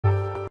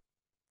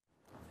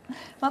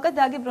მოკეთ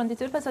დაგიბრუნდით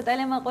ძვირფასო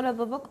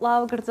ტელემაყურებელო,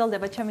 კვლავ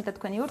გრძელდება ჩემი და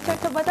თქვენი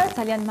ურთიერთობა და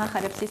ძალიან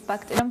მახარებს ის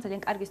ფაქტი, რომ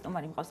ძალიან კარგი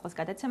სტუმარი მყავს დღეს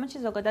გადაცემაში,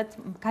 ზოგადად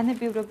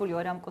განებივრებული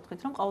ვარ ამ კუთხით,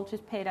 რომ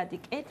ყოველთვის ფერადი,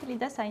 კეთილი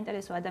და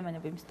საინტერესო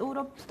ადამიანები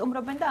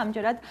სტუმრობენ და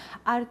ამჯერად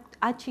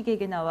ათში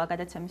გეგენავა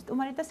გადაცემის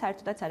სტუმარი და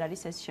საერთოდაც არ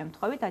არის ეს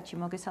შემთხვევით, ათში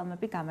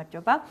მოგესალმები,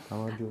 გამარჯობა.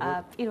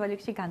 პირველ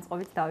რიგში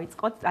განწყობით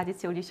დავიწყოთ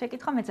ტრადიციული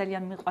შეკითხვა, მე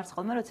ძალიან მიყვარს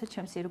ხოლმე, როცა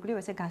ჩემს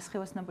ირგვლივ ესე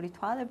გასხევოსნებული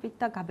თვალებით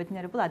და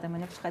გაბედნიერებულ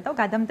ადამიანებს ხედავ,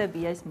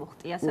 გადამდებია ეს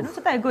მუხტი, ასე რომ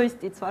ცოტა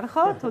ეგოისტიც ვარ,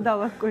 ხო? თუ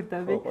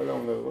დავაკვირდები. ყველა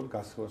უნდა იყოს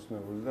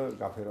გასხევოსნებული და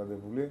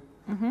გაფერადებული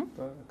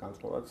და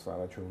განწყობაც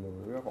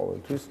არაჩვეულებრივია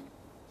ყოველთვის.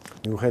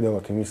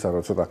 მიუხედავად იმისა,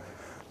 რომ ცოტა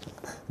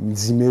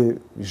მძიმე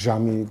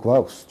ჟამი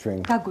გვაქვს ჩვენ.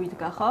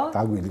 დაგვიდგა, ხო?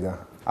 დაგვიდგა.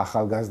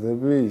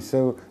 ახალგაზრდები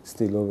ისევ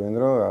ცდილობენ,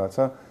 რომ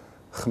რაღაცა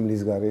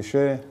ხმლის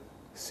გარეშე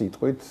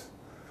სიტყვით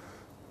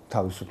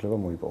თავისუფლება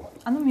მოიპოვო.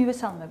 ანუ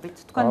მივესალმებით,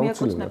 თქვენ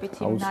მიაკუთვნებით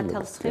იმ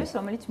ნათელს ხილს,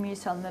 რომელიც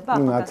მიესალმება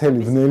ახალგაზრდებს.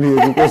 ნათელი ბნელი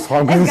იყო სხვა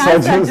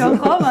განსაჯოს.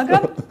 ხო,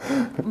 მაგრამ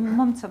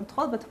მომცემთ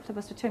ხოლმე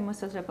თვითებას რომ ჩემი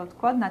მოსაზრება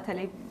ვთქვა,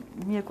 ნათელი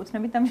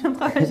მიეკუთვნებით ამ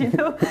შემთხვევაში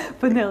თუ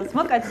ბნელს.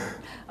 მოკეთ,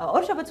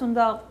 ორშაბათს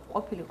უნდა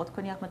ყოფილიყო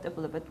თქვენი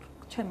აღმატებულება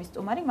ჩემი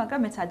სტუმარი, მაგრამ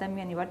მეც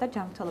ადამიანი ვარ და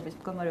ჯანმრთელობის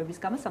მდგომარეობის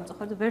გამო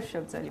სამწუხაროდ ვერ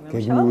შევძელი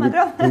მემუშავა,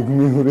 მაგრამ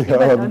გეგმიური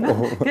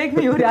ავადმყოფობა.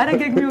 გეგმიური, არა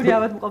გეგმიური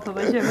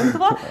ავადმყოფობა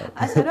შემოთქვა,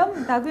 ასე რომ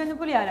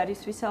დაგვიანებული არ არის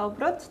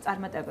ვისაუბროთ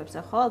წარმატებებზე,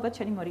 ხო? ალბათ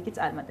შენი მორიგი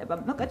წარმატება.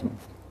 მოკეთ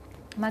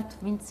მათ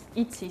ვინც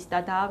იცის და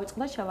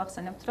დაავიწყდა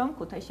შევახსენებთ რომ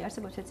ქუთაისში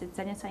არსებობს ეს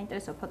ძალიან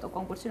საინტერესო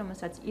ფოტოკონკურსი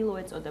რომელსაც ილო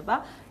ეწოდება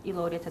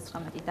ილო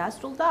 2019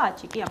 დაასრულდა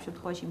ათში კი ამ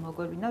შემთხვევაში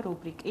მოგვევლინა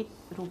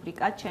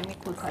რუბრიკა ჩემი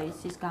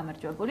ქუთაისის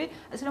გამარჯვებული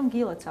ასე რომ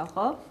გილოცავ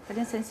ხო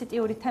ძალიან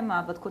სენსიტიური თემა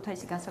ალბათ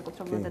ქუთაისი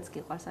განსაკუთრებულადაც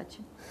გიყვარს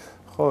ათში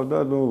ხო და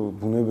ნუ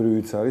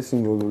ბუნებრივიც არის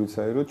სიმბოლურიც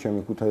არის რომ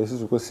ჩემი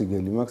ქუთაისის უკვე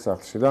სიგელი მაქვს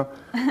სახლში და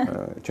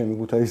ჩემი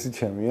ქუთაისი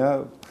ჩემია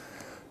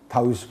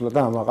თავისუფლად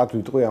და ამაყად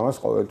ვიტყვი ამას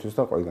ყოველთვის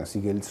და ყველგან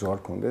სიგელიც რო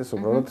არ კონდეს,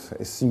 უბრალოდ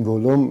ეს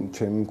სიმბოლო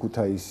ჩემი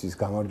ქუთაისის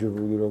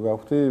გამარჯვებული რო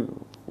გავხდი,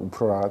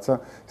 უფრო რაღაცა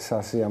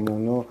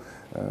სასიამოვნო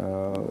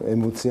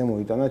ემოცია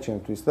მოიტანა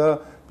ჩემთვის და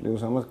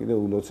პლუს ამას კიდე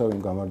ულოცავ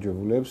იმ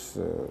გამარჯვებულებს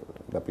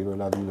და პირველ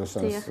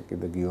ადგილოსანს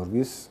კიდე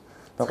გიორგის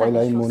და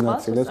ყველა იმ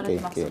მონაწილეს,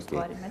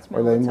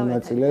 ყველა იმ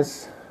მონაწილეს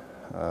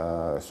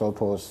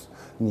სოფოს,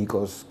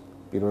 ნიკოს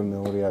პირველ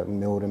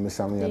მეორე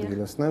მესამე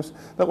ადგილოსნებს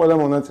და ყველა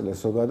მონაწილეს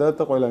ზოგადად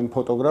და ყველა იმ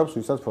ფოტოგრაფს,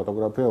 ვისაც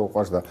ფოტოგრაფია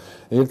უყვარს და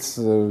ერთს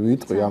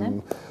ვიტყვი ამ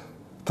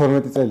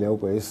 12 წელია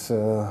უკვე ეს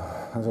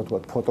ასე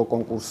ვთქვათ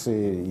ფოტოკონკურსი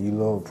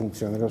ილო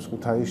ფუნქციონირებს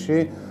ქუთაისში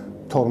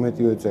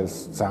 12 წელს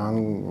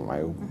ძალიან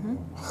აი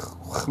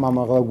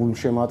ხმამაღლა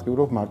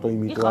გულშემატკივრობ მარტო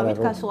იმიტომ არა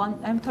რომ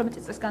ამ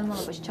 12 წელს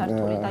განმავლობაში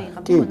ჩართული და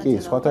იღებ მონაწილეობა. კი,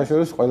 სხვათა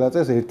შორის ყველა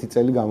წელს ერთი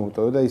წელი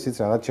გამოვტოვე და ისიც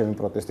რაღაც ჩემი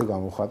პროტესტი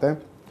გამოვხატე.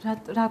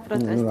 რა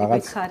პროტესტი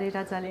გიხარი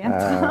რა ძალიან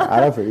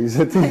არაფერი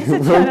ისეთი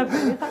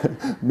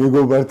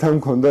მეგობართან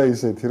მქონდა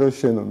ისეთი რომ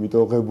შენო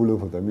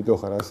მიტოღებულებო და მიტო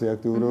ხარ ასე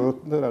აქტიურობ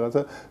და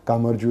რაღაცა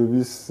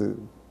გამარჯვების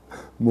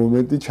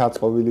მომენტი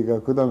ჩაწყობილი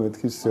გაქვს და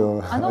მეთქი всё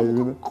ანუ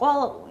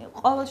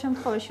ყოველ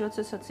შემთხვევაში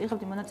როდესაც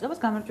იღებდი მონაწილეობას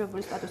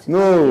გამარჯვებული სტატუსით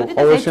ნუ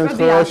ყოველ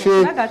შემთხვევაში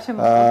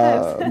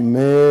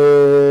მე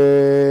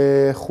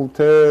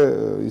ხუთე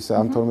ის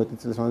ამ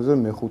 12 წლის მანძილზე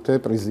მე ხუთე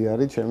პრიზი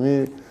არის ჩემი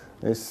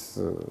ეს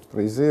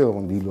პრიზი,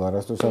 ოღონდ ილო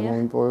არასდროს არ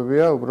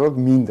მომიპოვებია, უბრალოდ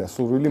მინდა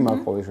სურვილი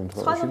მაქვს ყოველ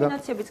შემთხვევაში და სხვა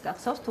ნომინაციებიც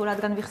გახსოვს თუ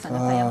რადგან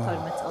ვიხსენებთ აი ამ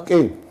 12 წელს.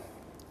 კი.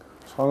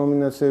 სხვა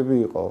ნომინაციები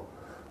იყო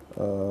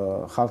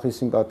ხალხის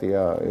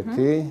სიმპათია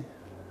ერთი,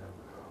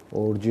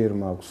 ორჯერ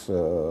მაქვს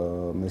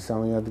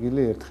მესამე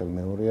ადგილი, ერთხელ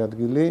მეორე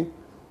ადგილი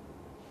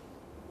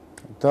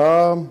და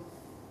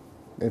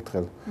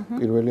ერთხელ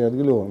პირველი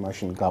ადგილი,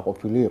 მაშინ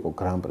გაყოფილი იყო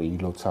გრან-პრი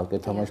ილო ცალკე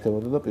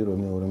თამაშდებოდა და პირველ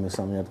მეორე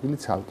მესამე ადგილი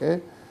ცალკე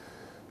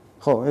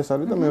ხო, ეს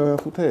არის და მე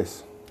ხუთე ეს.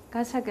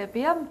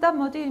 გასაგებია და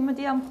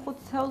მოდი ამ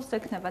ხუთეულს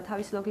ექნება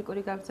თავის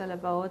ლოგიკური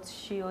გაგრძელება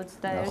 20-ში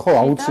 21. ხო,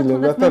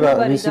 აუცილებლად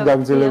და მისი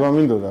გაგრძელება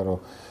მინდოდა რომ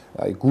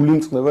აი გული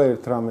მწყდება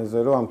ერთ რამეზე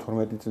რომ ამ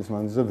 12 წლის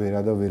მანძილზე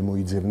ვერა და ვერ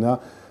მოიძებნა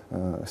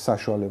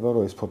საშუალება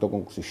რომ ეს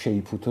ფოტოკონკურსი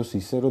შეიფუთოს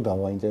ისე რომ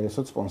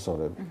დავაინტერესოთ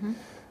სპონსორები.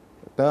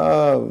 და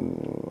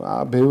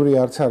ბევრი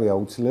არც არის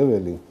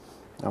აუცილებელი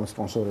ამ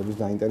სპონსორების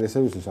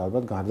დაინტერესებისთვის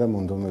ალბათ გარდა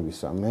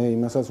მონდომებისა. მე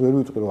იმასაც ვერ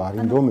ვიტყვი რომ არ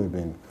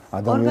ინდომებენ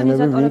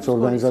ადამიანები, ვინც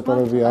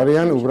ორგანიზატორები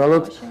არიან,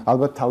 უბრალოდ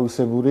ალბათ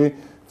თავისებური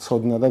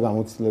ცოდნა და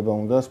გამოცდილება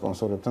უნდა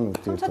სპონსორებთან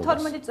ურთიერთობაზე. თუმცა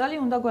 12 წელი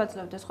უნდა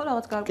გვაძლევდეს, ხო,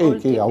 რაღაც გარკვეული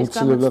ტიპის გამოცდილება. კი,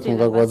 აუცილებლად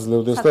უნდა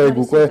გვაძლევდეს და ეგ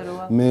უკვე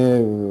მე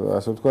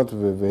ასე ვთქვათ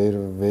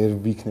ვერ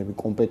ვიქნები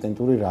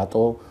კომპეტენტური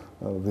რატო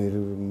ვერ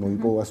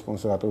მოიპოვა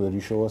სპონსორი, რატო ვერ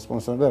იშოვა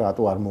სპონსორი და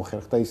რატო არ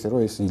მოხერხდა ისე რომ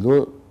ეს ილო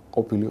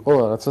ყოფილიყო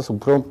რაღაცას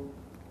უფრო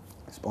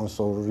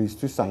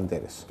სპონსორისთვის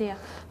საინტერესო.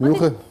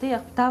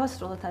 დიახ,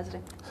 დავასრულოთ აზრი.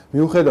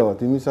 მიუხედავად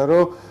იმისა,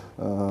 რომ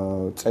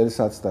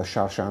წელსაც და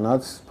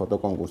შარშანაც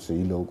ფოტოკონკურსი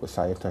ილო უკვე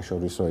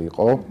საერთაშორისო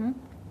იყო.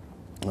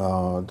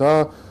 და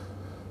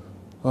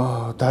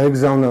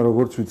დაეგზავნა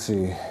როგორც ვიცი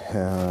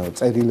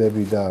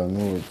წერილები და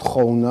ნუ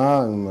თხოვნა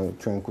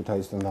ჩვენ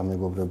ქუთაისთან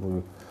დამეგობრებულ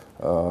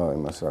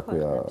იმას რა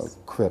ქვია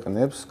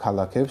ქვეყნებს,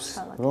 ქალაქებს,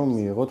 რომ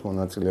მიიღოთ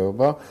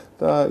მონაწილეობა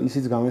და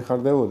ისიც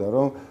გამიხარდებოდა,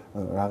 რომ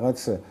რაღაც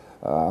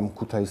ამ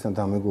ქუთაისთან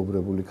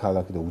დამეგობრებული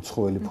ქალაქი და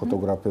უცხოელი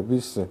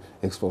ფოტოგრაფების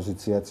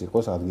ექსპოზიციაც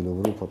იყოს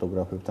ადგილობრივ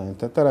ფოტოგრაფებთან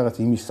ერთად და რაღაც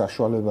იმის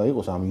საშუალება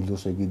იყოს ამ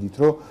ილოს ეგიდით,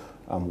 რომ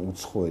ამ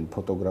უცხოელი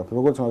ფოტოგრაფი,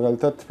 როგორც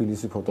მაგალითად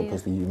თბილისი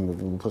ფოტოფესტივალი,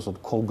 უბრალოდ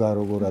ქოლგა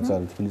როგორაც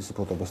არის, თბილისი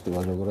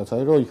ფოტოფესტივალი როგორაც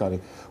არის, რომ იქ არის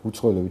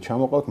უცხოელები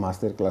ჩამოყავთ,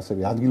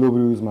 მასტერკლასები,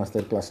 ადგილობრივი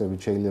მასტერკლასები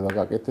შეიძლება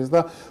გაკეთდეს და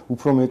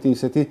უფრო მეტი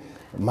ისეთი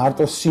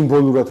მარტო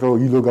სიმბოლურად რომ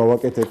ილო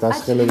გავაკეთეთ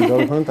ასხელები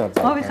გავხსნათ არ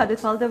წავ. მოვიხადეთ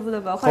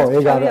ვალდებულებაა, ხო,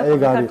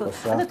 ეგ არის.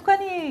 ანუ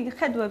თქვენი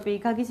ხედვები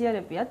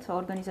გაგიზიარებიათ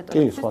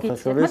ორგანიზატორებისთვის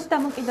გიცნობთ, მათ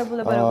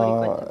დამოკიდებულება როგორ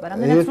იკვეთება,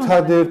 რამდენად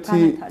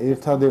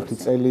ერთადერთი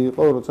წელი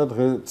იყო, როცა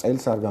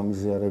წელს არ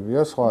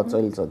გამიზიარებია, სხვა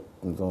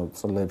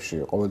წლებში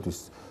ყოველთვის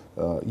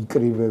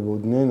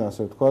იკრივებოდნენ,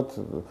 ასე ვთქვათ,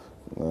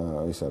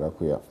 ისა რა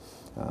ქვია,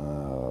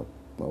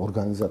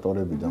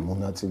 ორგანიზატორები და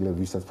მონაწილეები,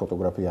 ვისაც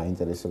ფოტოგრაფია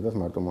აინტერესებდათ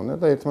მარტო მონა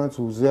და ერთმანეთს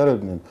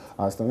უზიარებდნენ.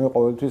 ასეთანავე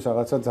ყოველთვის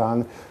რაღაცა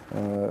ძალიან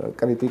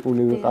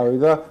კრიტიკული ვიყავი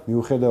და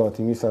მიუხედავად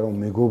იმისა, რომ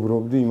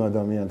მეგობრობდი იმ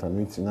ადამიანთან,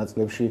 ვინც წინა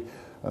წლებში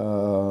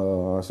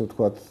ასე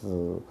ვთქვათ,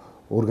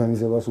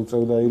 ორგანიზებას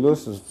უწევდა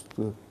ილოს,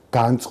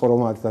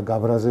 განწყრომად და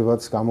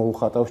გაბრაზებაც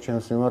გამოუხატავს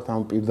ჩემს მიმართ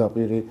ამ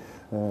პირდაპირი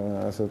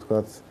ასე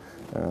ვთქვათ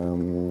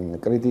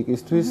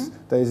კრიტიკისთვის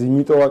და ეს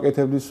იმიტომ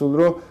ვაკეთებდი სულ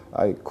რომ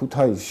აი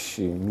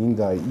ქუთაისში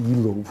მინდა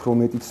ილო უფრო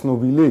მეტი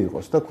ცნობილი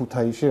იყოს და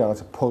ქუთაისში რაღაც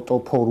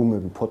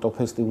ფოტოფორუმები,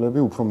 ფოტოფესტივალები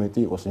უფრო მეტი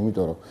იყოს,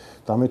 იმიტომ რომ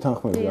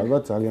დამეთანხმები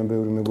ალბათ ძალიან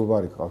ბევრი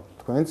მეგობარი გყავთ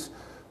თქვენს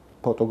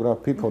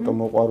ფოტოგრაფი,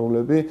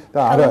 ფოტომოყვარულები და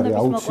არ არის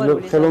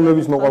აუცილებლად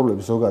ხელოვნების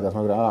მოყვარულები ზოგადად,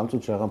 მაგრამ ამ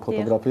წუთში რაღაც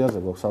ფოტოგრაფიაზე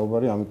გვაქვს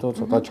საუბარი, ამიტომ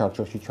ცოტა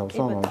ჩარჩოში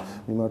ჩავსვამ ამ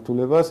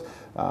მიმართულებას.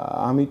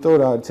 ამიტომ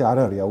რაც არ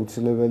არის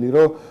აუცილებელი,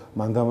 რომ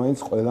მანდამაინც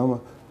ყველა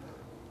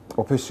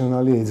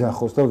პროფესიონალი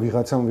ეძახოს და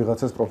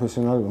ვიღაცას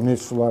პროფესიონალი, მე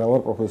სულ არ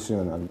ვარ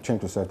პროფესიონალი.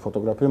 ჩემთვის ეს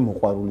ფოტოგრაფია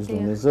მოყვარულის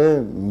დონეზე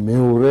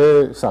მეორე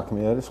საქმე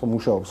არის, ხო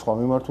მუშაობს სხვა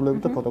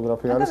მიმართულებით და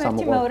ფოტოგრაფია არის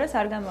სამოყვარულო. მეორეს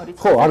არ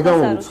გამორიცხავს. ხო,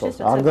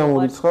 არ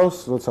გამორიცხავს,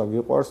 როცა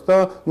გიყვარს და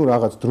ნუ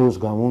რაღაც დროს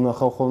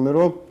გამონახავ ხოლმე,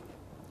 რომ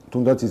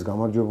თუნდაც ის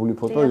გამარჯვებული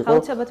ფოტო იყო.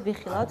 ხალხებად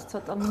ვიხილავთ,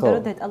 ცოტა მინდა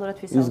რომ დეტალურად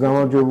ვისაუბროთ. ის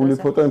გამარჯვებული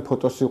ფოტო, იმ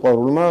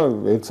ფოტოსიყვარულმა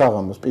ერთ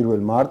საღამოს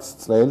 1 მარტს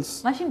წელს.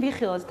 მაშინ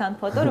ვიხილავთ თან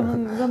ფოტო,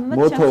 რომელმაც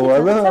მოთოვა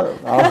და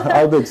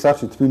ალბათ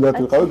სახში თბილად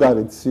ვიყავი,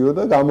 გარეთ ციო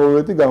და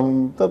გამოვედი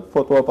და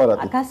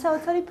ფოტოაპარატი.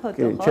 გასაოცარი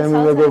ფოტო ხო? ჩემი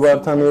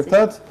მეგობართან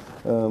ერთად,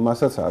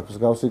 მასაც აქვს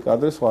გავსი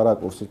კადრი, სხვა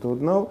რაკურსით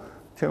ოდნავ.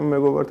 ჩემ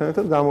მეგობართან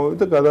ერთად გამოვედი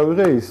და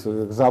გადავიღე ის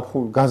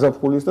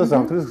გაზაფხულის და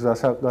ზამთრის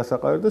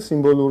გასაყარი და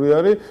სიმბოლური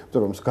არის,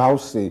 იმიტომ რომ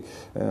მსგავსი,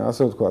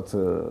 ასე ვთქვათ,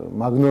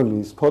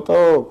 მაგნოლიის ფოტო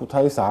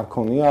ქუთაისს არ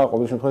ქონია,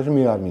 ყოველ შემთხვევაში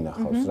მე არ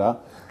მინახავს რა.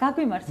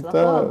 გაგვიმართლა ხო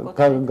ამ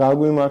კუთხით?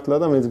 გაგვიმართლა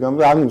და მეც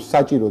ანუ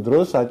საჭირო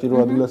დროს, საჭირო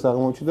ადგილას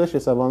აღმოჩნდა,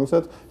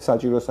 შესაბამისად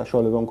საჭირო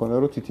საშუალება მქონდა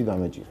რომ თითი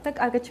დამეჭირა. და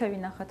კარგად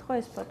შევინახათ ხო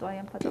ეს ფოტო აი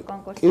ამ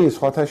ფოტოკონკურსში? კი,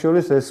 სხვათა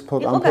შორის ეს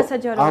ფოტო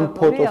ამ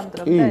ფოტოს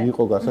კი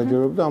იყო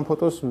გასაჯაროებული და ამ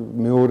ფოტოს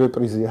მეორე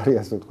პრიზი არის,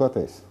 ასე ვთქვათ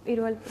ეს.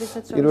 პირველი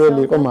პრიზაც პირველი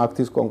იყო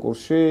მაგთის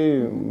კონკურსში,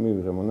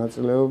 მივიღე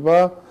მონაწილეობა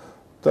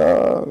და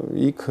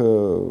იქ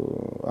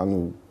ანუ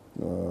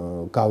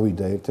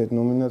გავიდა ერთ-ერთ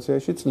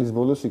ნომინაციაში, წლის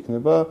ბოლოს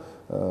იქნება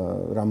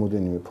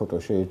რამოდენიმე ფოტო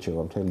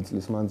შეერჩევა მთელი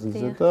წლის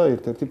მანძილზე და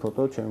ერთ-ერთი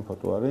ფოტო ჩემი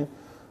ფოტო არის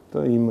და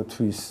იმ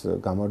თვის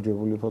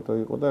გამარჯვებული ფოტო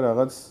იყო და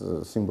რაღაც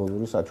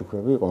სიმბოლური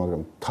საჩუქრები იყო,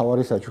 მაგრამ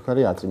თავარი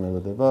საჩუქარი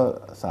აწიმებდება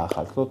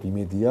საახალწლოდ,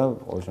 იმედია,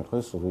 ყოველ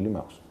შემთხვევაში სურვილი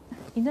მაქვს.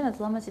 იმდანაც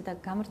ლამაზი და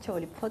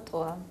გამორჩეული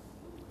ფოტოა.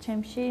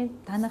 ჩემში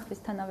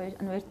დანახვისთანავე,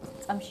 ანუ ერთ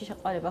წამში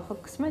შეყვარება ხო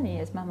გსმენი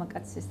ეს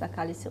მამაკაცის და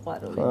ქალის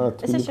სიყვარული.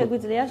 ესე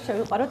შეგვიძლია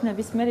შევიყვაროთ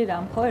ნებისმიერი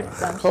რამ ხო ერთ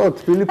წამში. ხო,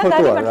 თბილი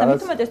ფოტოა რა.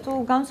 მithumetes თუ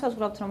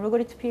განსაზღვრავთ რომ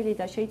როგორი თბილი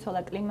და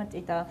შეიცვალა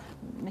კლიმატი და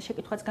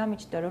შეკითხვაც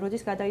გამიჩნდა რომ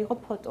როდის გადაიღო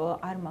ფოტო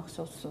არ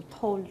მახსოვს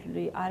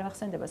თოვლი არ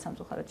ახსენდება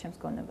სამწუხაროდ ჩემს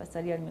გონებას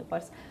ძალიან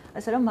მიყვარს.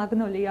 ასე რომ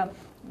მაგნოლია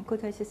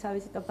ქუთაისის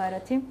სავიზიტო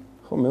ბარათი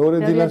ხო მეორე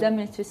დილით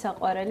ადამიანისთვის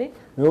საყვარელი.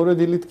 მეორე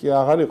დილით კი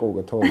აღარ იყო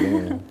უკვე თოვლი,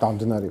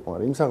 დამდნარი იყო,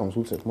 მაგრამ იმ საღამოს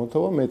უცებ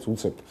მოთოვა, მეც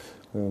უცებ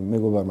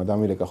მეგობარმა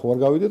დამირეკა ხო არ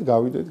გავიდეთ,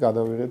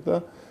 გადავიღეთ და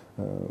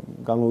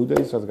გამოვიდა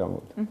ის რაც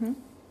გამოვიდა.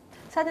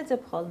 სად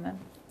ეძებ ხოლმე?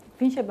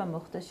 ვინ შეება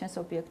მოხდეს შენს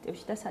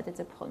ობიექტივში და სად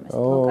ეძებ ხოლმე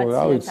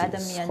ლოკაციებს,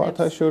 ადამიანებს?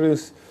 სხვათა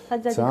შორის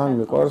ძალიან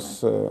მიყვარს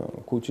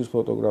ქუჩის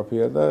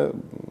ფოტოგრაფია და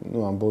ნუ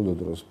ამ ბოლო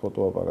დროს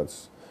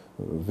ფოტოაპარატს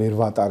ვერ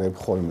ვატარებ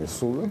ხოლმე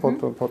სულ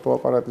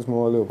ფოტოაპარატის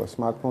მოვალეობა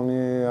სმარტფონი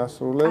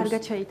ასრულებს.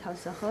 კარგად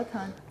შეითავსა ხო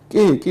თან?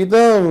 კი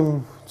და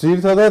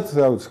ძირითადად,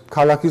 რა ვიცი,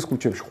 ქალაქის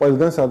ქუჩებში,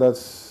 ყველგან სადაც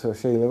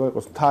შეიძლება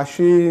იყოს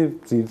მთაში,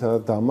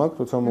 ძირითადად დამაქვს,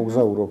 როცა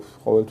მოგზაურობ,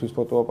 ყოველთვის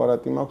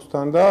ფოტოაპარატი მაქვს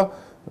თან და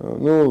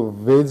ნუ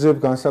ვეძებ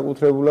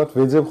განსაკუთრებულად,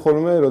 ვეძებ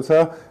ხოლმე, როცა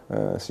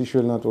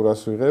სიშველ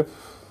ნატურას ვიღებ,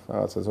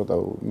 რაღაცა ცოტა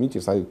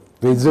მიჭირს, აი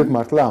ვეძებ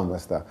მართლა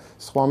ამას და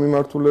სხვა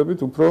მიმართულებით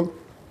უფრო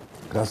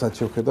რასაც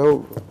შევხედავ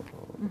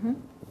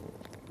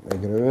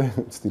ეგრევე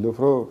ვცდილობ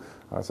რომ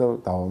რაღაცა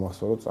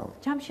დავამახსოვრო წამო.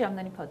 ჯამში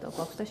რამდენი ფოტო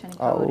გვაქვს და შენი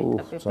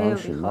ფავორიტები?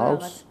 ბევრი ხო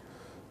რაღაც?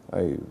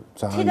 აი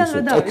ძალიან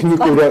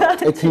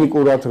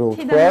ტექნიკურად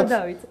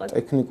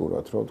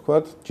რო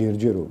ვთქვათ,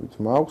 ჯერჯერობით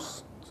მაქვს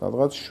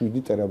სადღაც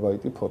 7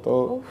 ტერაბაიტი ფოტო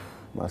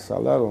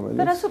მასალა, რომელიც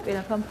და რას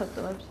უპირებ ამ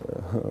ფოტოებს?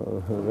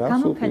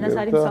 გამოფენას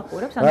არ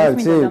იმსახურებს, ან ის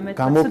მინდა და მე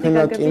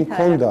გამოფენა კი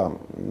მქონდა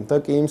და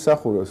კი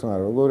იმსახურებს,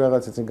 მაგრამ როგორ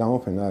რაღაც έτσι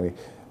გამოფენა არის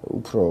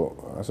უფრო,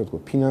 ასე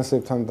ვთქვათ,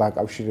 ფინანსებთან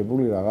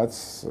დაკავშირებული რაღაც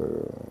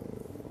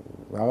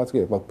კი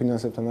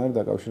ფინანსებთან არის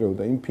დაკავშირებული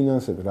და იმ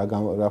ფინანსებს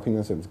რა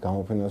ფინანსების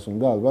გამოფენას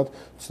უნდა ალბათ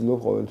ვცდილობ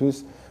ყოველთვის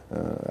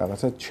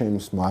რაღაცა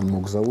ჩემს მან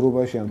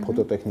მოგზაურობაში ან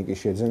ფოტოტექნიკის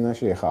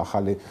შეძენაში ეხა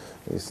ახალი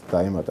ის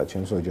დაემატა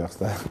ჩემს ოჯახს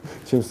და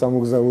ჩემს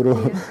სამოგზაურო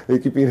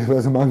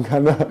ეკიპირებას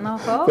მანქანა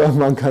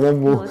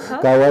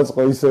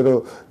გავაწყო ისე რომ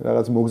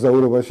რაღაც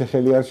მოგზაურობაში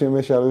ხელი არ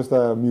შემეშალოს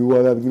და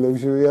მიუვალ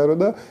ადგილებში ვიარო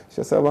და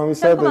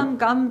შესაბამისად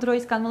ამ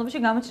დროის განმავლობაში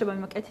გამოჩნდება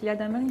იმ კეთილი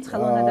ადამიანის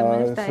ცხელოვან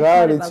ადამიანებს და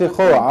რა იცი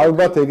ხო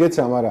ალბათ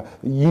ეგეცა მაგრამ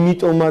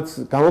იმიტომაც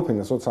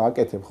გამოფენას როცა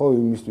აკეთებ ხო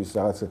იმისთვის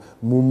რაღაც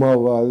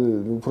მომავალ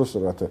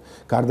უпростоრად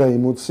გარდა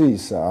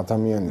ემოციისა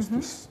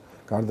ადამიანისთვის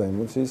გარდა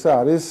ემოციისა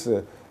არის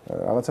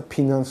რაღაცა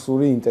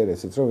ფინანსური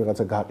ინტერესიც რომ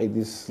ვიღაცა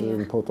გაყიდის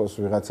ფოტოს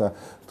ვიღაცა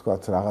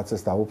თქვათ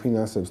რაღაცას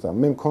დაუფინანსებს და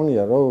მე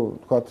მქონია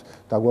რომ თქვათ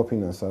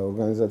დაგვაფინანსა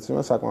ორგანიზაციამ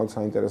საკმაოდ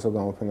საინტერესო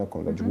გამოფენა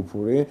ჰქონდა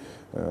ჯგუფური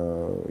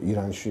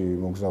ირანში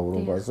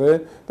მოგზაურობაზე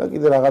და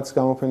კიდე რაღაც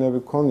გამოფენები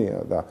ჰქონია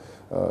და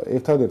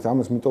ერთადერთი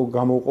ამას მიტომ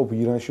გამოვყოფ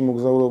ირანში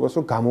მოგზაურობას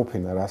რომ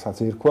გამოფენა რასაც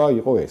ერქვა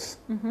იყო ეს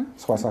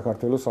სხვა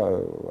საქართველოს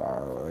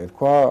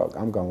ერქვა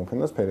ამ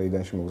გამოფენას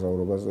ფერეიდანში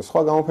მოგზაურობაზე და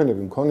სხვა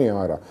გამოფენები მქონია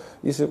მაგრამ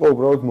ის იყო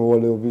უბრალოდ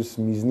მოვალეობის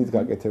მიზნით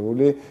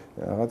გაკეთებული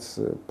რაღაც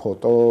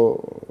ფოტო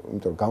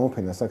იმიტომ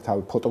გამოფენას აქვს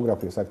თავი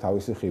ფოტოგრაფიას აქვს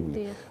თავისი ხიბლი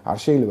არ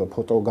შეიძლება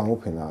ფოტო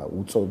გამოფენა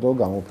უწოდო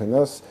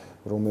გამოფენას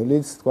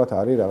რომელიც თქვათ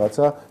არის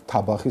რაღაცა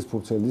თაბახის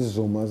ფურცელის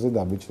ზომაზე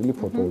დაბეჭდილი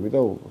ფოტოები და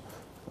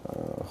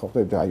ხო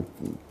ხდება აი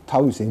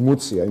თავის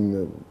ემოცია იმ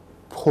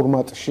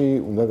ფორმატში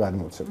უნდა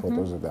გადმოცე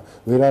ფოტოზე და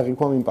ვერ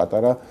აღიქვამ იმ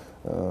პატარა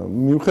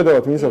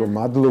მიუხედავად იმისა რომ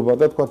მადლობა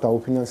და თქვა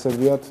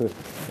დაუფინანსებიათ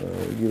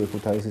იგივე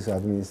ქუთაისის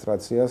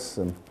ადმინისტრაციას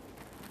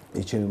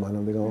ეჩემი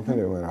მანამდე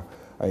გამოფენება მაგრამ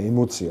აი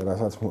ემოცია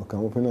რასაც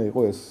გამოფენა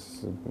იყო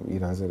ეს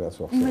ირანზე რაც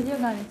ვახსოვს იმედია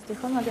განიცდი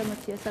ხო მაგ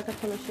ემოცია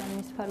საქართველოში ან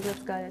მის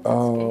ფარგლებს გარეთ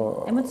კი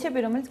ემოციები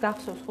რომელიც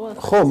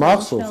გახსოვს ხო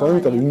მახსოვს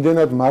ამიტომ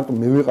იმდენად მარტო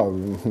მე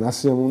ვიყავი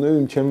ნასიამოვნები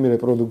იმ ჩემი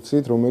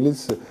რეპროდუქციით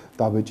რომელიც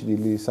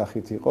დაბეჭდილი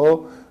სახით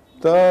იყო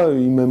და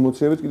იმ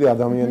ემოციებით კიდე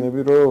ადამიანები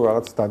რომ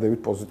რაღაც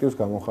დადებით პოზიტივს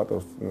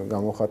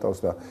გამოხატავს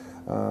და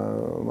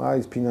აი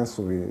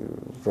ფინანსური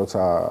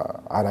როცა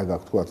არა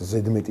გაქვს თქვა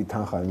ზედმეტი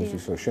თანხა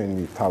იმისთვის რომ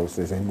შენი თავის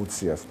ეს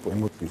ემოციის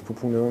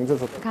ფუფუნებამზე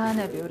ცოტა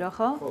გაანებიურო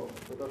ხო?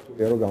 ცოტა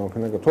თურია რომ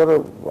გამოფენა თუ არა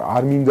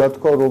არ მინდა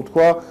თქვა რომ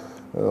თქვა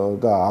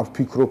და არ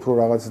ვფიქრობ რომ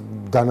რაღაც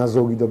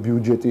დანაზოგი და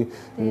ბიუჯეტი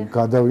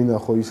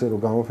გადავინახო ისე რომ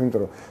გამოფენა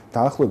იმიტომ რომ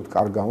დაახლოებით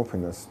კარგ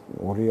გამოფენას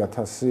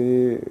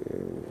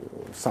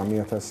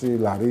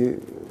 2000-3000 ლარი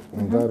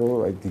უნდა რომ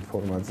აი დიდ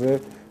ფორმატზე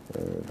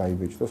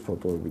დაიბეჭდოს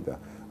ფოტოები და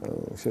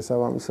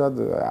შესაბამისად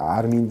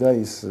არ მინდა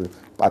ის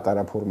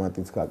პატარა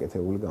ფორმატით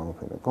გაკეთებული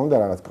გამოფენა. მქონდა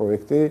რაღაც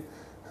პროექტი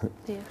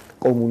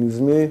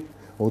კომუნიზმი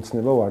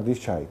ოცნება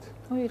ვარდის ჩაით.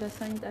 ой, რა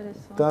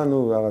საინტერესოა. და ნუ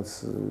რაღაც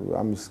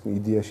ამის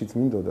იდეაშიც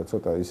მინდოდა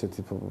ცოტა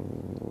ისეთი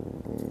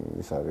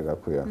ის არის რა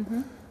ქვია.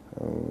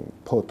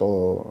 ფოტო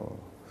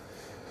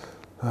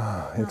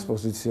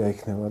ექსპოზიცია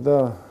იქნება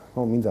და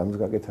ხო მინდა ამის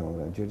გაკეთება,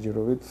 მაგრამ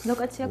ჯერჯერობით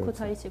ლოკაცია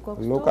ქუთაისი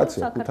გვაქვს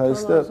ლოკაცია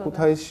ქუთაისი და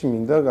ქუთაისში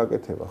მინდა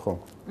გაკეთება, ხო.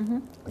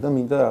 და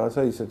მინდა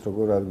რაღაცა ისეთ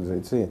როგორ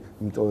ადგილზე იცი,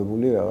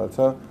 მიტოვებული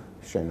რაღაცა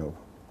შენობა.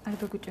 არ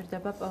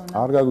გაგუჭირდება პოვნა.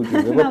 არ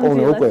გაგუჭირდება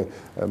პოვნა, უკვე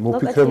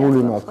მოფიქრებული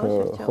მაქვს,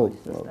 ხო,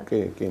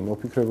 კი,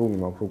 მოფიქრებული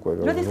მაქვს უკვე.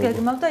 როდის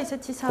გეგმავ და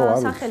ისეთი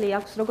სახელი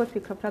აქვს, როგორ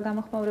ფიქრობ, რა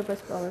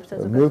გამოხმაურებას პოვებს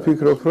საზოგადოებაში? მე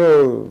ვფიქრობ,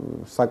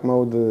 რომ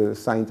საკმაოდ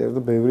საინტერესო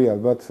და ბევრი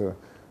ალბათ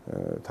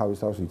თავის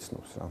თავს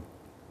იცნობს რა.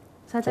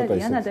 საერთოდ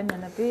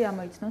ადამიანები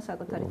ამოიცნონ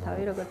საკუთარი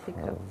თავი, როგორ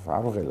ფიქრობ?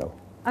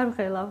 არ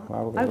ვღელავ.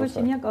 არ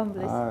გვეშინია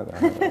კომპლექსი. არა,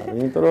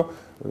 იმიტომ რომ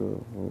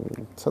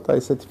ცოტა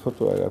ისეთი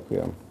ფოტო არის, რა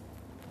ქვია,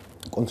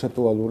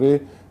 კონცეპტუალური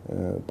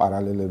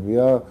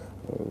პარალელებია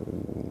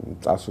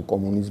წასულ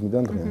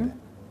კომუნიზმიდან დღემდე.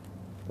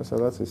 და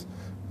სადაც ის,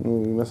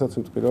 ნუ იმასაც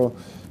ვიტყვი, რომ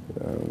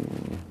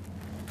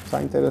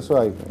საინტერესო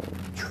აი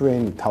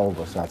ჩვენი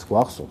თაობას რაც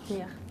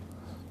გვახსოვს.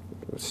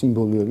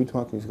 სიმბოლოებით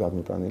მაქვს ის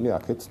გადმოტანილი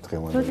აქეთ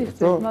დღევანდელს.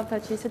 რომ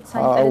მაგათი ისეთ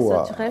საინტერესო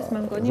ჟღერს მე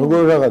მგონი.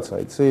 როგორ რაღაცა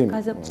იცი?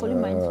 გაზაფხული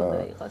მაინც უნდა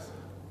იყოს.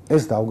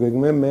 ეს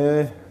დავგეგმე მე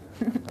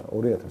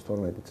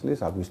 2012 წლის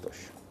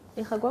აგვისტოში.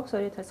 ეხლა გვაქვს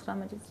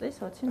 2019 წლის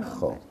 20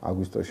 ნოემბერი. ხო,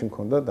 აგვისტოში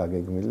მქონდა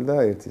დაგეგმილი და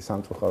ერთი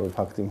სამწუხარო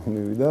ფაქტი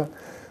მომივიდა.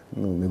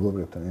 ნუ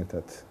მეგობრებთან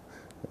ერთად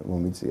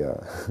მომიწია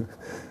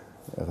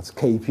რაღაც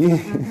кейპი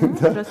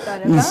და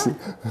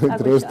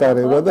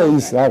დროსტარება და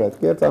ის არა,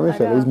 კი არ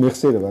წამეშალა ის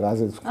მეხსიერება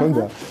რაზეც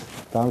მქონდა.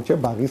 დამჭა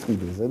ბაღის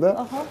კიდეზე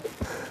და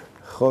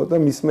ხო და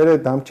მის მერე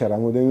დამჭა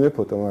რამოდენიმე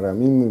ფოტო, მაგრამ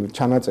იმ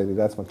ჩანაწერი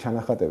რაც მაგ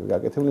ჩანახატები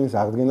გაკეთებული, ის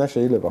აღდგენა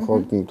შეიძლება ხო,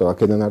 იმიტომ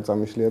აქედან არ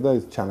წამიშლია და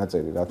ის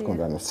ჩანაწერი რა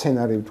თქონდა, ანუ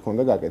სცენარი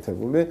თქონდა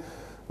გაკეთებული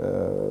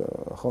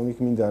ხომ იქ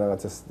მინდა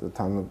რაღაცა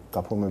თან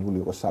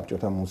გაფორმებული იყოს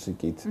საბჭოთა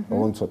მუსიკით,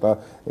 ოღონდ ცოტა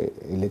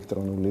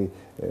ელექტრონული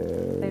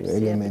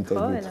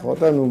ელემენტებით, ხო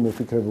და ნუ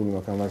მოფიქრებული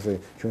მაქვს ამაზე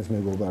ჩვენს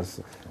მეგობარს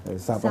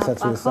საპასაც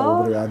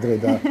ვესაუბრე ადრე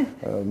და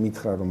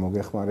მითხრა რომ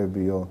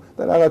მოგეხმარებიო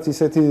და რაღაც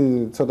ისეთი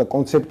ცოტა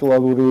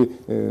კონცეპტუალური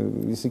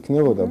ის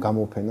იქნებოდა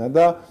გამოფენა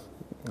და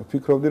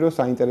ვფიქრობდი რომ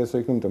საინტერესო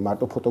იქნება,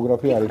 მარტო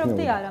ფოტოგრაფია არ იქნებოდა.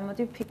 ფიქრობდი არა,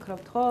 მოდი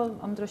ვფიქრობთ, ხო,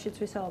 ამ დროშიც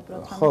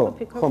ვისაუბროთ,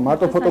 ხო,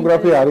 მარტო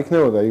ფოტოგრაფია არ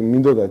იქნებოდა,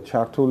 მინდოდა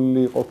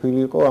ჩართული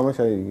ყოფილიყო,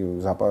 ამაში აი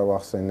ზაპა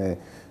ვახსენე,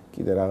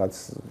 კიდე რაღაც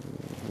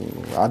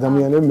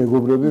ადამიანები,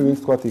 მეგობრები, ვინც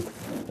თქვათ იქ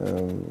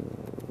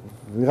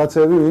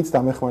ვიღაცები, ვინც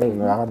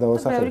დამეხმარებიან, აღარ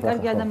დავასახელებ. ბევრი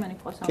კარგი ადამიანი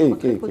ყავს ამ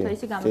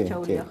ქუთაისი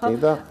გამორჩეულია, ხო?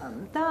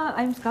 და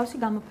აი მსგავსი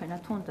გამოფენა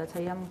თუნდაც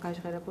აი ამ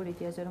გაჟღერებულ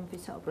იდეაზე რომ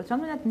ვისაუბროთ.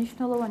 რამდენად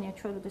მნიშვნელოვანია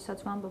ჩვენ როდესაც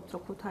ვამბობთ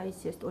რომ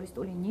ქუთაისი ეს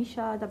ტურისტული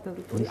ნიშაა და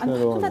ბევრი ტურისტი. ანუ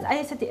თუნდაც აი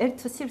ესეთი ერთ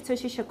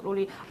სივრცეში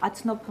შეკრული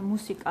აცნობ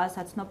მუსიკას,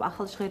 აცნობ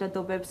ახალ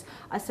ჟღერადობებს,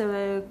 ასევე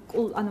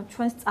ანუ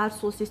ჩვენს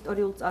წარსულს,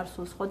 ისტორიულ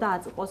წარსულს ხო და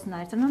აწყოს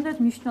ნაერთად. რამდენად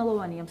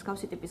მნიშვნელოვანია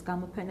მსგავსი ტიპის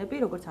გამოფენები,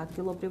 როგორც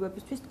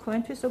ადგილობრივებისთვის,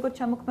 თქვენთვის, როგორც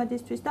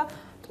ჩამოქმედისთვის და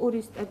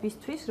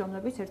ტურისტებისთვის,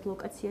 რომლებიც ერთ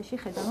ლოკაციაში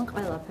ხედავენ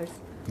ყველაფერს.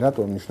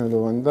 რატომ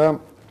მნიშვნელოვანი და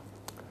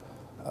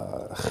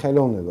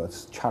ხელოვნებაც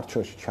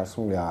ჩარჩოში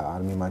ჩასმული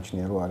არ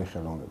მიმაჩნია რომ არის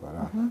ხელოვნება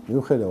რა.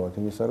 მიუხედავად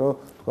იმისა რომ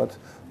თქვათ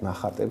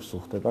ნახატებს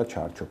უხდება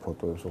ჩარჩო,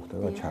 ფოტოებს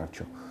უხდება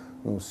ჩარჩო.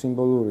 ნუ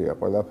სიმბოლურია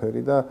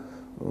ყველაფერი და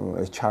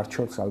ეს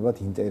ჩარჩოც ალბათ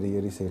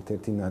ინტერიერის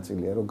ერთ-ერთი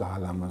ნაწილია რომ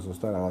გაალამაზოს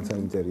და რაღაცა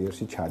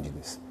ინტერიერში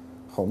ჩაჯდეს.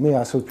 ხო, მე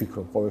ასე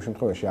ვფიქრობ, ყოველ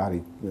შემთხვევაში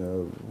არის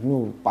ნუ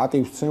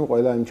პატივს ვცემ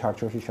ყველა იმ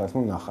ჩარჩოში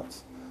ჩასმულ ნახატს.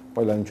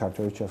 ყველა იმ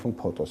ჩარჩოში ჩასმულ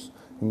ფოტოს.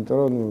 იმიტომ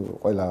რომ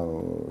ყველა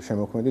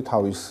შემოქმედი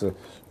თავის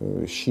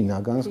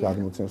შინაგანს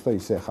გადმოცემს და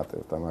ისე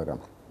ეხატებდა, მაგრამ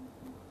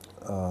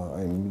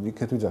აი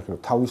იქეთ ვიძახი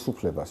რომ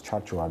თავისუფლებას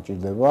ჩარჩო არ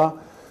ჭირდება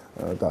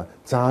და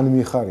ძალიან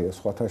მიხარია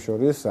სხვათა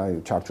შორის,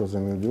 აი ჩარჩოზე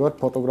მივდივართ,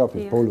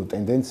 ფოტოგრაფიის ბოლო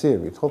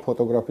ტენდენციებით, ხო,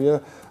 ფოტოგრაფია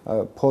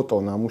ფოტო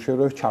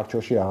ნამუშევრებს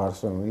ჩარჩოში აღარ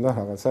სწამენ და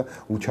რაღაცა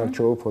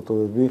უჩარჩოო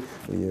ფოტოები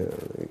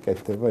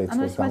კეთდება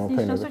ექსპერტ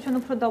გამოფენებში. ანუ ის ჩვენ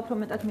უფრო და უფრო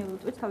მეტად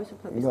მივუწვით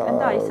თავისუფლებისგან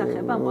და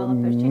აისახება ამ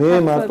ყველაფერში. მე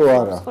მარტო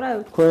არა.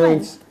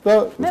 თქვენც და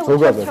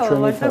ზოგადად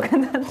ჩვენი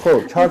ხო,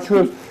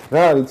 ჩარჩოებს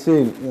რა არის, იცი,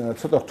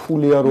 ცოტა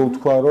რთულია რომ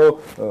ვთქვა რომ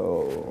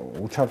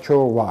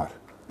უჩარჩოო ვარ.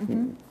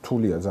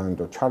 რთულია ძალიან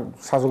და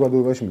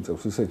საზოგადოებაში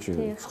მიწევს ისეთი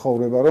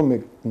ცხოვრება რომ მე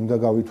უნდა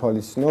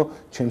გავითვალისწინო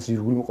ჩემს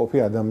ირგვლივმყოფი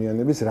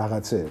ადამიანების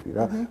რაღაცეები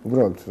რა.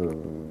 უბრალოდ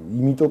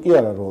იმიტომ კი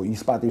არა რომ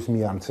ის პატივს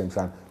მე არ მცემს,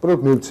 ან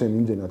უბრალოდ მე ვცემ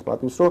იმდენად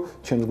პატივს რომ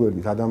ჩემს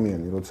გვერდით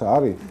ადამიანი როცა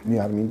არის, მე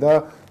არ მინდა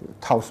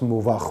თავს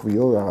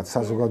მოვახვიო რაღაც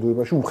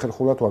საზოგადოებაში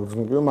უხერხულად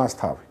ვაგრძნობიო მას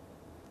თავი.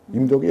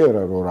 იმიტომ კი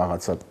არა რომ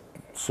რაღაცა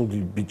სუდი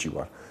ბიჭი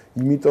ვარ.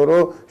 იმიტომ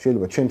რომ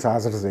შეიძლება ჩემს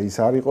აზრზე ის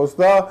არ იყოს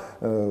და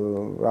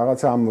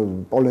რაღაცა ამ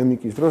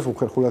პოლემიკის დროს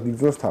უხერხულად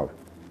იგრძნოს თავი.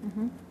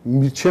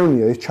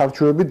 მირჩევნია ეს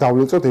ჩარჩოები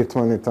დავლეწოთ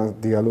ერთმანეთთან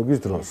დიალოგის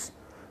დროს.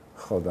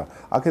 ხო და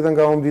აქედან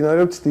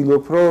გამომდინარე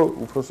ვცდილობ რომ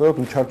უпроსტად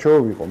უჩარჩოო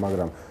ვიყო,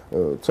 მაგრამ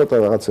ცოტა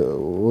რაღაცა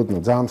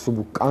ოდნავ ძალიან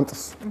მსუბუქ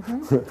კანტს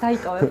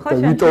დაიტოვებ ხო?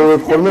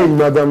 ვიტოვებ ხოლმე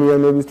იმ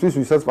ადამიანებისთვის,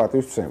 ვისაც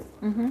პატივს ვცემ.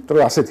 იმიტომ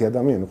რომ ასეთი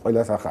ადამიანი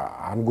ყველას ახლა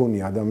არ მგონი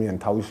ადამიანი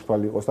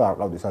თავისუფალი იყოს და არ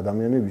ყავდეს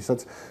ადამიანები,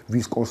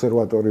 ვის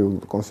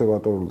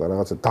კონსერვატორულ და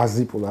რაღაცა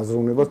დაზიფულ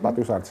აზროვნებას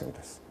პატივს არ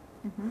ცემდეს.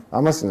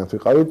 ამასინათ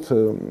ვიყავით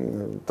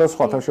და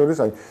სხვათა შორის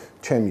აი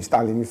ჩემი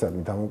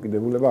სტალინისადმი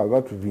დამოკიდებულება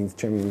ალბათ ვინც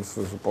ჩემი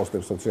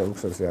პოსტებს სოციალურ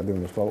ქსელში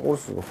ადევნებს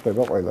თვალყურს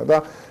ხდება ყველა და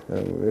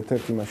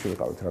ერთ-ერთი იმაში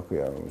ვიყავით, რა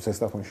ქვია,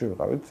 ზესტაფონში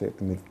ვიყავით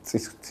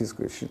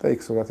ცისქვეშში და იქ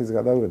სურათიც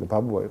გადავიღე,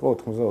 ბაბუა იყო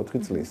 84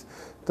 წლის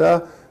და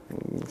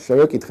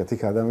შევეკითხეთ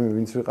იქ ადამიანები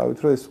ვინც ვიყავით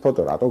რომ ეს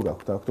ფოტო რატო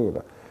გაქვთ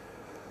და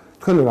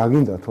თქვენ რა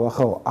გინდათ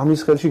ახლა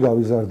ამის ხელში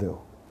გავიზარდეო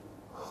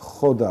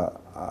ხო და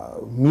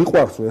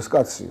მიყვარს ეს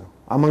კაციო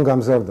ამან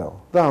გამზარდაო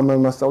და ამან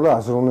მასწავლა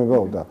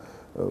აზროვნებაო და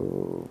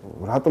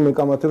რატომ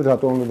ეკამათებ,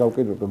 რატომ უნდა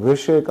დავკიდოთ? ვერ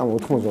შეეკამა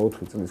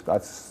 84 წლის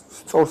კაცს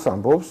სწორს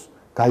ამბობს,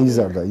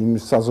 გაიზარდა იმ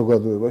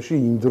საზოგადოებაში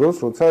იმ დროს,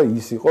 როცა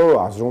ის იყო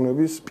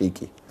აზროვნების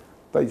პიკი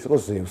და ის იყო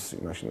ზევსი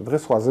მაშინ.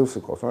 დღეს სხვა ზევსი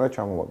ყავს, მაგრამ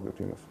ჩამოვაგდოთ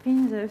იმას.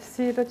 ვინ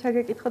ზევსი? რო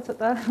ჩაგეკითხო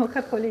ცოტა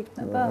მოხერხული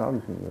იქნება.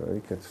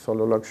 იქეთ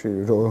სოლოლაკში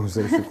რო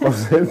ზევსი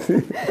ყავს ერთი.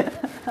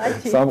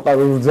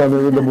 სამყარო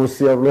ბრძანები და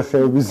მოსიარულე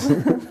ხეების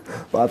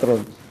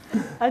პატრონი.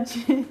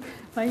 აჩი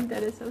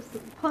მაინტერესებს.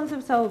 ფონზე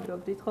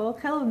ვსაუბრობდით, ხო?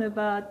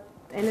 ხელოვნება,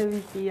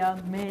 ტელევიზია,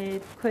 მე,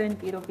 თქვენ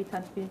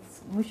პირობითად ვინც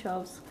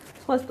მუშაობს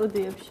სხვა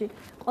სტუდიებში,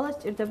 ყველას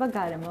ჭირდება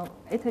გარემო.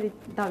 ეთერი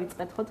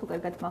დავიწყეთ, ხო, თუ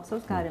კარგად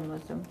მახსოვს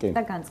გარემოზე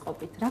და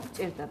განწყობით. რა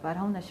გჭირდება,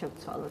 რა უნდა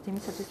შევცვალოთ?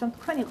 იმისათვის, რომ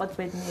თქვენ იყოთ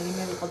ბედნიერი,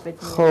 მე ვიყო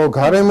ბედნიერი. ხო,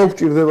 გარემო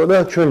გჭირდება და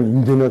ჩვენ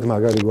იმდენად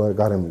მაგარი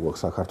გარემო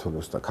გვაქვს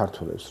საქართველოს და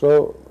ქართველებს,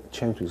 რომ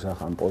ჩემთვის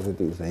ახლა ამ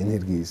პოზიტივის და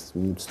ენერგიის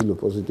მცდილო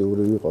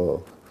პოზიტიური ვიყო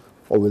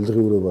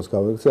ყოველდღიურობას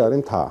გავექცე არის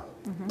მთა.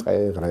 ტყე,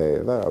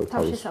 ღრე და რავი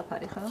თავის.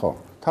 თავშესაფარი ხო? ხო,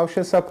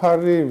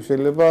 თავშესაფარი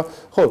შეიძლება,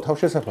 ხო,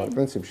 თავშესაფარი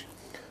პრინციპში.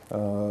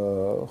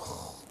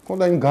 ხო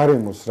და იმ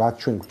გარემოს რაც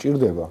ჩვენ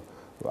გვჭირდება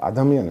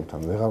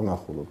ადამიანებთან ვეღარ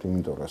ვნახულობთ,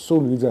 იმიტომ რომ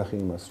სულ ვიძახი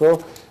იმას, რომ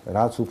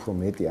რაც უფრო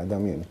მეტი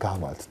ადამიანი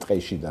გავალთ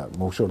ტყეში და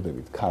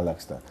მოვშორდებით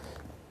ქალაქს და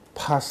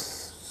ფას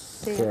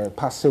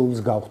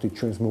ფასეულის გავხდით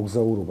ჩვენს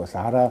მოგზაურობას,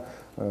 არა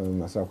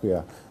ასე ვქვია,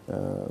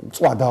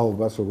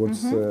 წვადაობას, როგორც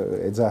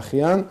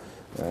ეძახიან.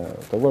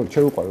 და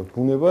შევიყვარებთ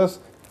ბუნებას,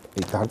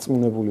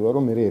 დარწმუნებული ვარ,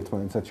 რომ მე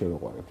ერთმანეთსაც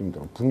შევიყვარებთ,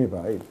 იმიტომ რომ ბუნება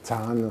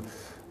ძალიან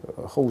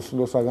ხო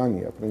უსულო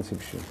საგანია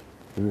პრინციპში.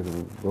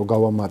 რო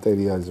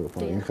გავამატერიალიზებთ,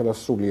 იმხელა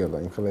სულია და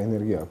იმხელა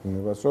ენერგია აქვს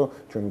ბუნებას, რომ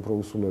ჩვენ უფრო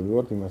უსულები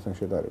ვართ იმასთან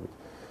შედარებით.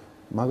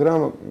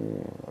 მაგრამ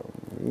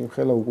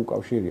იმხელა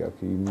უკავშირი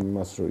აქვს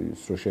იმას,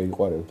 რომ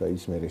შეიყვარებთ და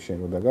ის მერე შენ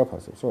რო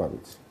დაგაფასებს, რა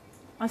ვიცი.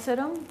 ასე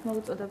რომ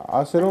მოუწოდებთ.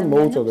 ასე რომ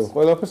მოუწოდებთ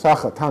ყველაფერს,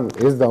 ახლა თან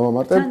ეს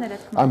დავამატებ,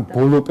 ამ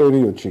ბოლო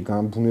პერიოდში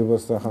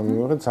ბუნებასთან ხან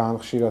მივიღეთ, ძალიან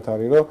ხშირად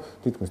არის, რომ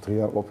თითქმის დღე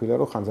არ ყოფილა,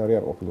 რომ ხანძარი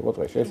არ ყოფილიყო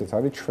დღეში. ესეც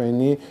არის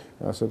ჩვენი,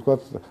 ასე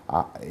ვთქვათ,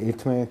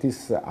 ერთმანეთის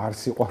არ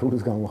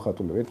სიყვარულის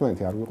გამოხატულება.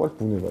 ერთმანეთი არ გვიყვარს,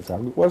 ბუნებაც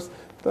არ გვიყვარს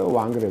და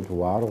ვანგრევთ,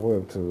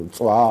 ვარღვევთ,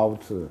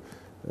 წვავთ.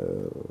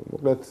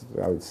 მოკლედ,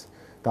 რა ვიცი,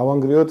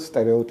 დავანგრიოთ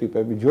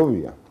სტერეოტიპები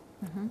ჯობია.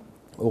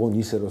 ოღონდ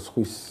ისე რომ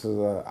სხვის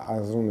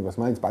აზროვნებას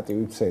მაინც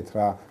პატივი ვცეთ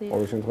რა,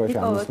 ყოველ შემთხვევაში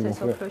ამის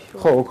მომხრე.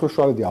 ხო,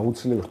 ოქროშვალედი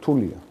აუცილებელი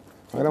რთულია,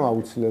 მაგრამ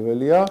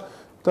აუცილებელია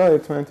და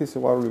ერთმანეთის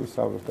სიყვარული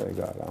ვისწავლოთ და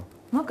ეგაა რა.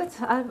 მოკლედ,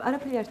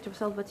 არაფერი არ რჩევს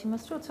ალბათ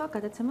იმას, რომ ცოტა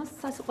გადაცემას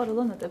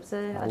სასიყვარულო ნოტებზე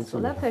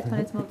ასრულებ,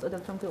 ერთმანეთს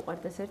მოვუწოდებთ, რომ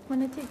გვიყვარდეს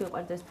ერთმანეთი,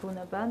 გვიყვარდეს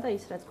ბუნება და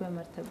ის რაც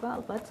გვემართება,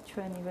 ალბათ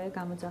ჩვენივე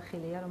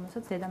გამოძახილია,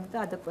 რომელსაც დედამიწა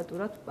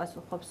ადეკვატურად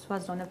პასუხობს.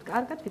 ვაზროვნებთ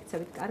კარგად,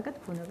 ვიქცევით კარგად,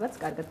 ბუნებაც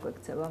კარგად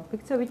გვექცევა.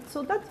 ვიქცევით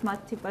ცუდად,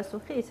 მათი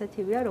პასუხი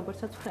ისეთივეა,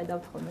 როგორცაც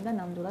ვხედავთ ხოლმე და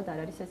ნამდვილად არ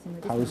არის ეს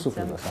იმედი.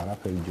 თავისუფლებას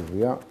არაფერი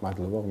ჯობია,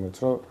 მადლობა ღმერთს,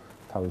 რომ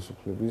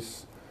თავისუფლების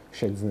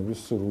შეგრძნების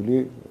სურვილი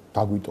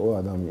დაგვიტოვა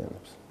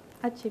ადამიანებს.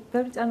 აჩი,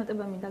 ბევრი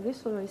წარმატება მინდა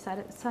გისურვო, ის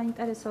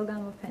საინტერესო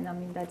გამოფენა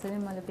მინდა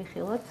ძალიან მალე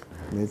ვიხილოთ.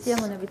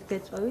 სიამოვნებით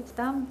გეწვევით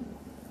და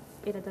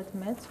პირადად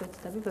მეც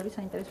ვეცდები ბევრი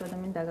საინტერესო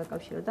ადამიანი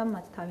დაგაკავშირო და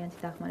მათ თავიანთი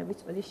დახმარების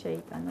წვედი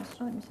შეიტანოს,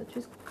 რომ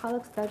იმისათვის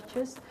ქალაქს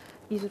დარჩეს,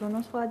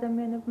 იზრუნოს სხვა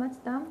ადამიანებმაც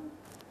და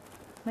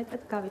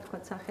მეტად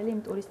გავითქვათ სახელი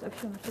იმ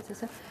ტურისტებში, რომელშიც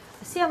ესე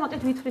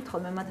სიამაყით ვითვლით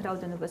ხოლმე მათ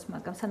რაოდენობას,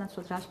 მაგრამ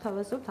სანაცვლოდ რას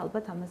ვთავაზობთ,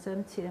 ალბათ ამაზე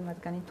მცირე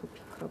მათგანი თუ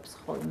ფიქრობს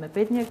ხოლმე.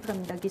 ბედნიერ დღე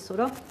მინდა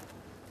გისურვო.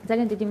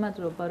 ძალიან დიდი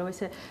მადლობა, რომ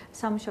ესე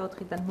სამუშაო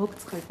დღიდან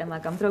მოგწყვეტე,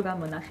 მაგრამ დრო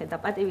გამონახე და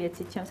პატივი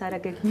ეცით ჩემს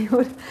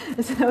არაგეგმიურ,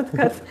 ესე რა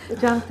ვთქვათ,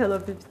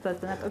 ჯანმრთელობებთან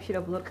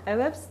დაკავშირებულ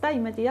რყევებს და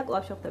იმედია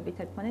კვლავ შევხვდებით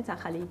ერთმანეთს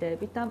ახალი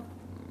იდეებით და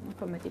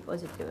უფრო მეტი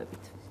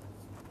პოზიტივებით.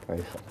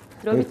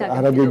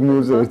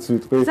 არაგეგმიურზე ერთ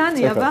სიტყვი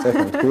წეხა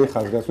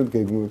ხაზგასვით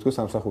გეგმიური თქო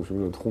სამსახურში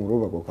ვიდრე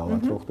ხუმრობა გქონდა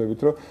ამათ რო ხვდებით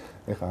რომ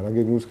ეხა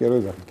არაგეგმიურს კი არ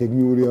ვეძახით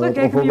გეგმიური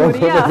ავადმყოფობა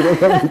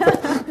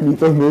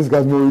მიტომ ეს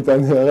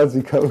გადმოვიტანე რაღაც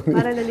იქაური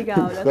პარალელი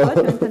გავავლოთ ხო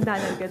ჩვენთან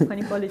დანერგეთ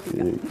თქვენი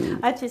პოლიტიკა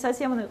აჩი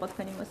სასიამოვნო იყო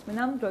თქვენი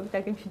მოსმენა დროებით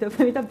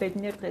დაგემშვიდობები და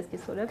ბედნიერ დღეს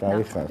გისურვებთ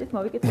ნახვამდის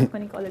მოვიკითხეთ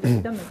თქვენი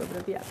კოლეგები და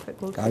მეგობრები აქვე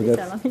გულწრფელი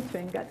სალამი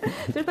ჩვენგან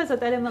ძირფასო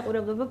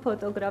ტელემაყურებლობა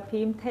ფოტოგრაფი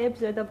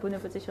მთებზე და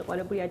ბუნებაზე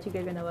შეყვარებული აჩი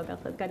გეგენავა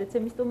გახლდათ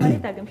გადაცემის სტუმარი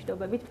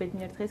დაგემშვიდობებით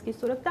ბედნიერ დღეს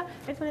გისურვებთ და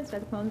ერთმანეთს რა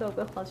თქმა უნდა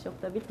უკვე ხვალ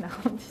შევხვდებით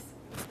ნახვამდის